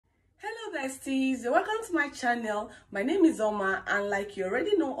besties, welcome to my channel. My name is Oma, and like you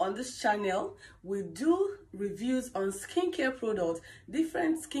already know, on this channel we do reviews on skincare products,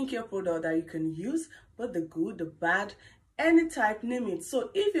 different skincare products that you can use, both the good, the bad, any type, name it. So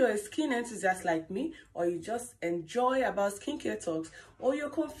if you're a skin enthusiast like me, or you just enjoy about skincare talks, or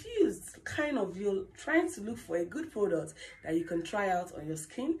you're confused, you're trying to look for a good product that you can try out on your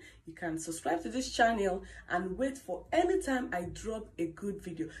skin, you can subscribe to this channel and wait for any time I drop a good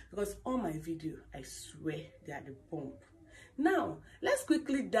video, because all my video, I swear, they are the bomb. Now let's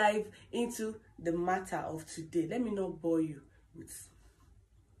quickly dive into the matter of today. Let me not bore you with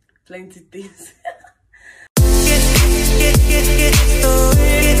plenty things.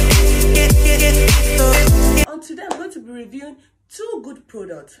 Today I'm going to be reviewing two good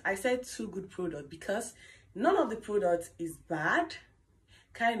products. I said two good products because none of the products is bad.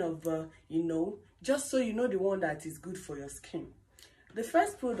 Just so you know the one that is good for your skin. The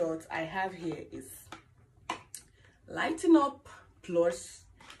first product I have here is Lighten Up Plus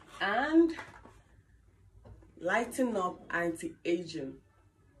and Lighten Up Anti-Aging.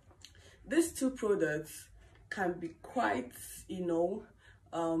 These two products can be quite,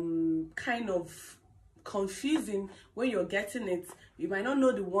 kind of confusing when you're getting it. You might not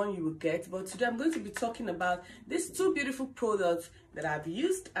know the one you will get, but today I'm going to be talking about these two beautiful products that I've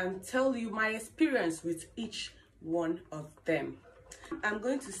used and tell you my experience with each one of them. I'm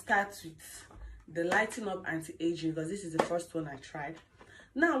going to start with the Lighten Up Anti-Aging because this is the first one I tried.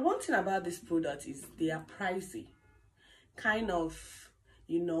 Now, one thing about this product is they are pricey.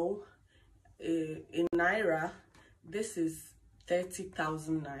 In Naira, this is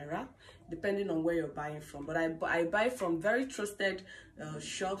 30,000 Naira, depending on where you're buying from. But I buy from very trusted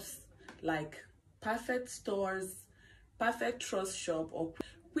shops like Perfect Stores, Perfect Trust Shop, or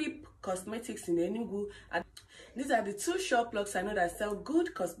Whip Cosmetics in Enugu. And these are the two shop blocks I know that sell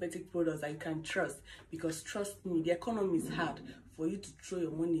good cosmetic products that you can trust, because trust me, the economy is hard for you to throw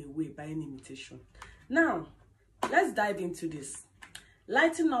your money away buying imitation. Now, let's dive into this.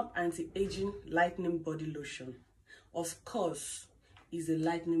 Lighten Up Anti-Aging Lightening Body Lotion, of course, is a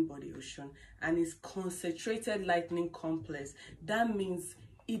lightening body lotion and is concentrated lightening complex. That means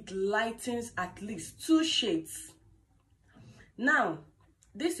it lightens at least 2 shades. Now,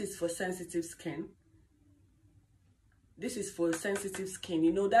 this is for sensitive skin. This is for sensitive skin.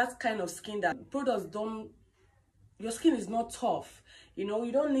 You know, that kind of skin that products don't, your skin is not tough. You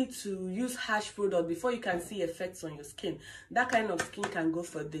don't need to use harsh product before you can see effects on your skin. That kind of skin can go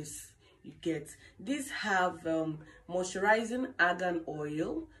for this. You get, these have moisturizing argan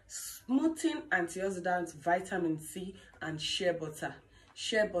oil, smoothing antioxidants, vitamin C, and shea butter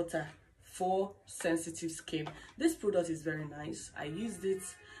for sensitive skin. This product is very nice. I used it.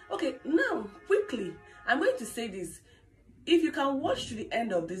 Okay, now quickly I'm going to say this. If you can watch to the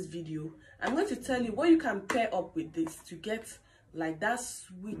end of this video, I'm going to tell you what you can pair up with this to get like that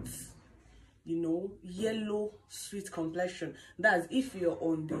sweet, yellow sweet complexion. That's if you're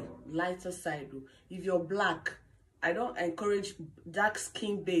on the lighter side. If you're black, I don't encourage dark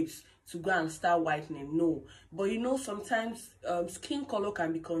skin babes to go and start whitening, no. But sometimes skin color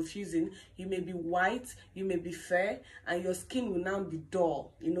can be confusing. You may be white, you may be fair, and your skin will now be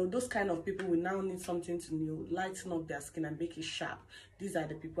dull. Those kind of people will now need something to lighten up their skin and make it sharp. These are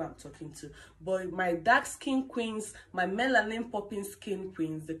the people I'm talking to. But my dark skin queens, my melanin popping skin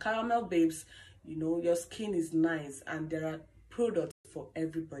queens, the caramel babes, your skin is nice and there are products for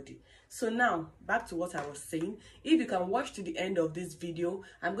everybody. So now back to what I was saying. If you can watch to the end of this video,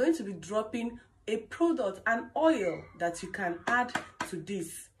 I'm going to be dropping a product, an oil that you can add to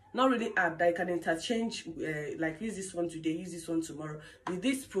this. Not really add, that you can interchange, like use this one today, use this one tomorrow, with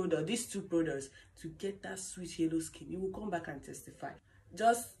this product, these two products, to get that sweet yellow skin. You will come back and testify.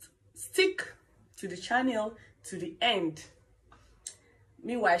 Just stick to the channel to the end.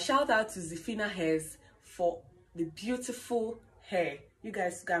 Meanwhile, shout out to Zafina Hairs for the beautiful hair. You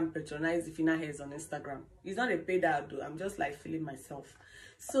guys can patronize Zafina Hairs on Instagram. It's not a paid ad though. I'm just like feeling myself.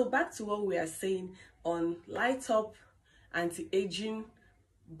 So back to what we are saying on Light Up Anti-Aging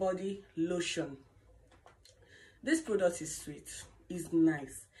Body Lotion. This product is sweet. It's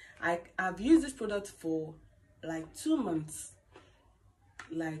nice. I've used this product for like 2 months.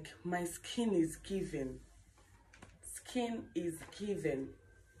 Like, my skin is giving. Skin is giving.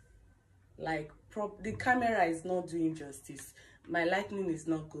 Like, the camera is not doing justice. My lighting is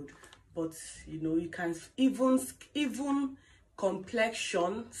not good, but you can even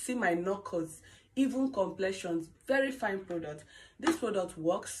complexion. See my knuckles, even complexions. Very fine product. This product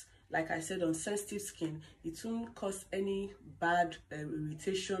works, like I said, on sensitive skin. It won't cause any bad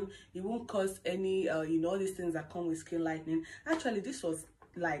irritation. It won't cause any all these things that come with skin lightening. Actually, this was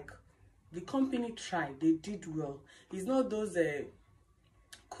like The company tried, they did well. It's not those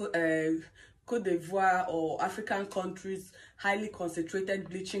Cote d'Ivoire or African countries highly concentrated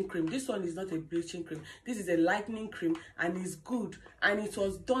bleaching cream. This one is not a bleaching cream. This is a lightening cream, and it's good, and it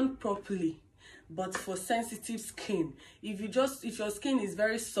was done properly. But for sensitive skin, if your skin is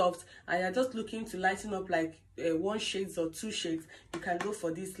very soft and you're just looking to lighten up like 1 shades or 2 shades, you can go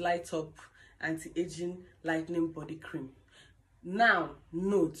for this Light Up anti-aging lightening body cream. Now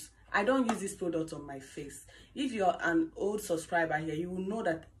note, I don't use this product on my face. If you're an old subscriber here, you will know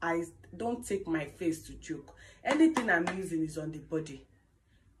that I don't take my face to joke. Anything I'm using is on the body.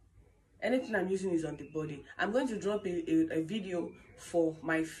 Anything I'm using is on the body. I'm going to drop a video for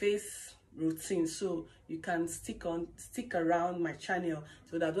my face routine, so you can stick around my channel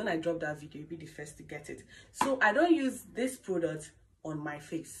so that when I drop that video, you'll be the first to get it. So I don't use this product on my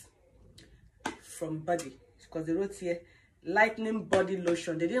face from body, because they wrote here lightening body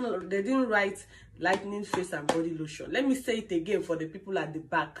lotion. They didn't write lightening face and body lotion. Let me say it again for the people at the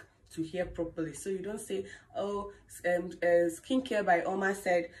back to hear properly, so you don't say, oh, skincare by Oma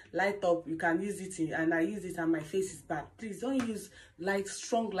said Light Up, you can use it and I use it and my face is bad. Please don't use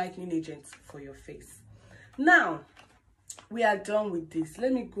strong lightening agents for your face. Now we are done with this.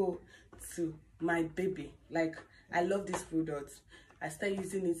 Let me go to my baby. Like, I love this product. I started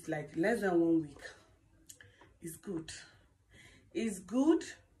using it like less than 1 week. It's good. It's good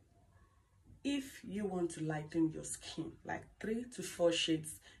if you want to lighten your skin, like 3 to 4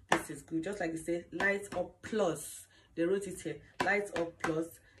 shades. This is good. Just like they say, Light Up Plus. They wrote it here, Light Up Plus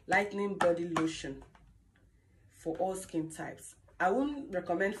lightening body lotion for all skin types. I won't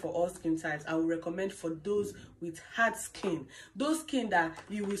recommend for all skin types. I will recommend for those with hard skin, those skin that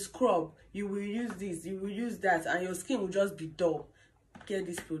you will scrub, you will use this, you will use that, and your skin will just be dull. Get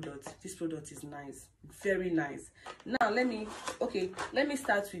this product. This product is nice, very nice. Now let me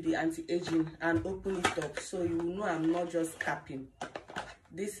start with the anti-aging and open it up so you know I'm not just capping.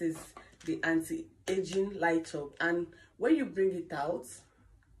 This is the anti-aging Light Up, and when you bring it out,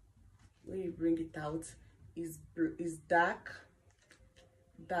 is dark.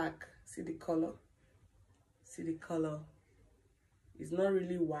 See the color? It's not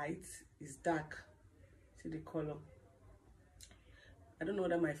really white, it's dark. See the color? I don't know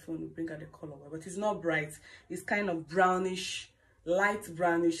whether my phone will bring out the color, but it's not bright. It's kind of brownish, light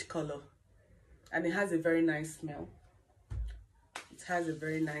brownish color, and it has a very nice smell. It has a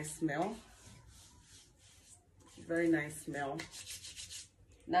very nice smell. Very nice smell.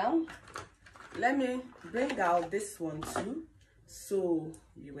 Now let me bring out this one too, so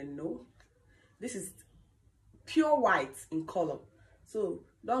you will know. This is pure white in color, so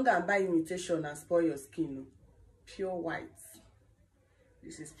don't go and buy imitation and spoil your skin. Pure white.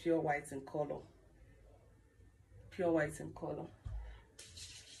 This is pure white in color. Pure white in color.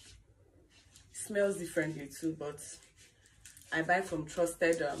 It smells differently too, but I buy from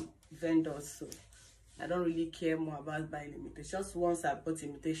trusted vendors, so I don't really care more about buying imitation. Just once I bought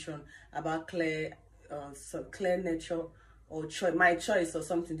imitation about clear nature or my choice or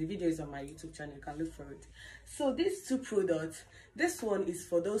something. The video is on my YouTube channel, you can look for it. So these 2 products, this one is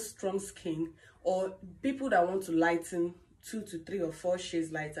for those strong skin or people that want to lighten 2 to 3 or 4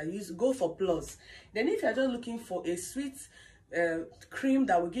 shades lighter. Go for Plus. Then if you're just looking for a sweet cream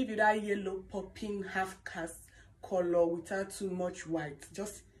that will give you that yellow popping half cast color without too much white,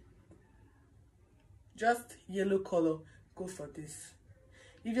 just yellow color, go for this.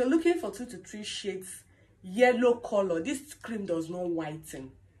 If you're looking for 2 to 3 shades yellow color, this cream does not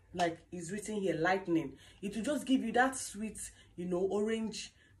whiten. Like it's written here, lightening. It will just give you that sweet,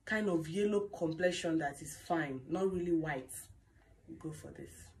 orange kind of yellow complexion that is fine, not really white. Go for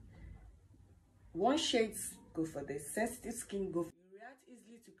this. 1 shade, go for this. Sensitive skin, go for you. React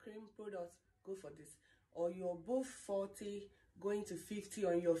easily to cream products, go for this. Or you're both 40 going to 50,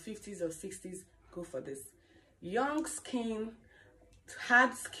 or in your 50s or 60s, go for this. Young skin,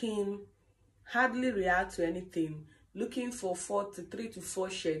 hard skin, hardly react to anything, looking for 3 to 4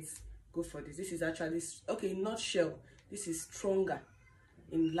 shades, go for this. This is actually, okay, not shell, this is stronger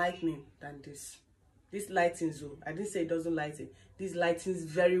in lightening than this. This lightens, though, I didn't say it doesn't lighten. This lightens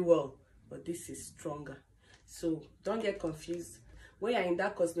very well, but this is stronger. So don't get confused when you're in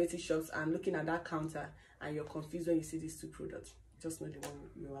that cosmetic shops and looking at that counter and you're confused when you see these 2 products. Just know the one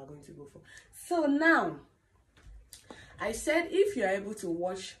you are going to go for. So now, I said if you're able to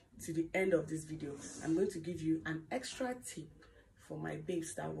watch to the end of this video, I'm going to give you an extra tip for my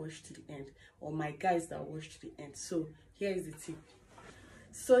babes that watch to the end, or my guys that watch to the end. So here is the tip.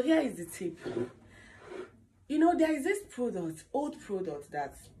 There is this product, old product,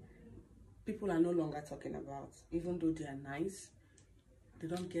 that people are no longer talking about, even though they are nice. they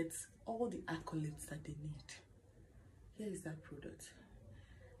don't get all the accolades that they need. Here is that product.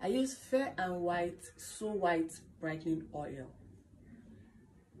 I use Fair and White So White brightening oil.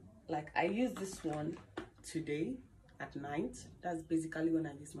 Like, I use this one today at night. That's basically when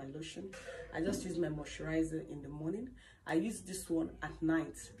I use my lotion. I just use my moisturizer in the morning. I use this one at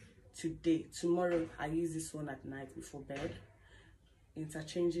night today. Tomorrow I use this one at night before bed.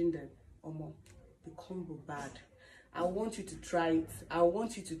 Interchanging them. The combo bad. I want you to try it. I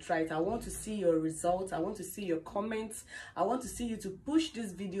want you to try it. I want to see your results. I want to see your comments. I want to see you to push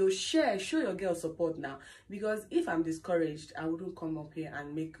this video, share, show your girl support now. Because if I'm discouraged, I wouldn't come up here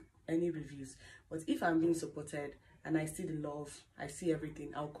and make any reviews. But if I'm being supported and I see the love, I see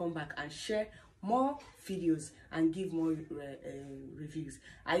everything, I'll come back and share more videos and give more reviews.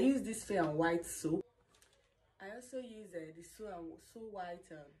 I use this Fair and White soap. I also use the So White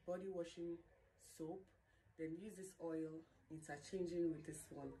body washing soap. Then use this oil interchanging with this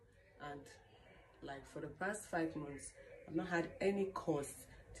one, and like for the past 5 months I've not had any cost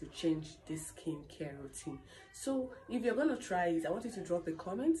to change this skincare routine. So if you're going to try it, I want you to drop a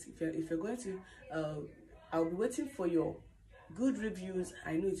comment. If you're going to I'll be waiting for your good reviews.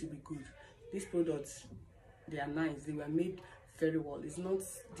 I know it will be good. These products, they are nice, they were made very well. It's not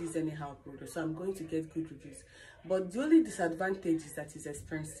this anyhow product, so I'm going to get good reviews. But the only disadvantage is that it's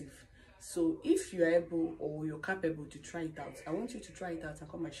expensive. So if you're able or you're capable to try it out, I want you to try it out and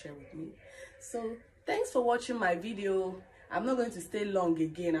come and share with me. So thanks for watching my video. I'm not going to stay long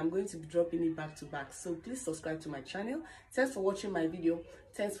again. I'm going to be dropping it back to back. So please subscribe to my channel. Thanks for watching my video.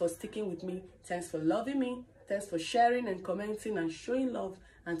 Thanks for sticking with me. Thanks for loving me. Thanks for sharing and commenting and showing love.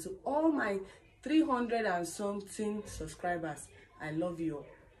 And to all my 300 and something subscribers, I love you all.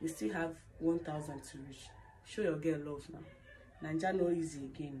 We still have 1,000 to reach. Show your girl love now. Naija no easy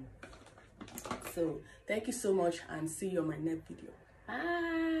again. So thank you so much, and see you on my next video.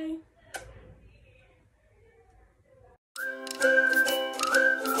 Bye.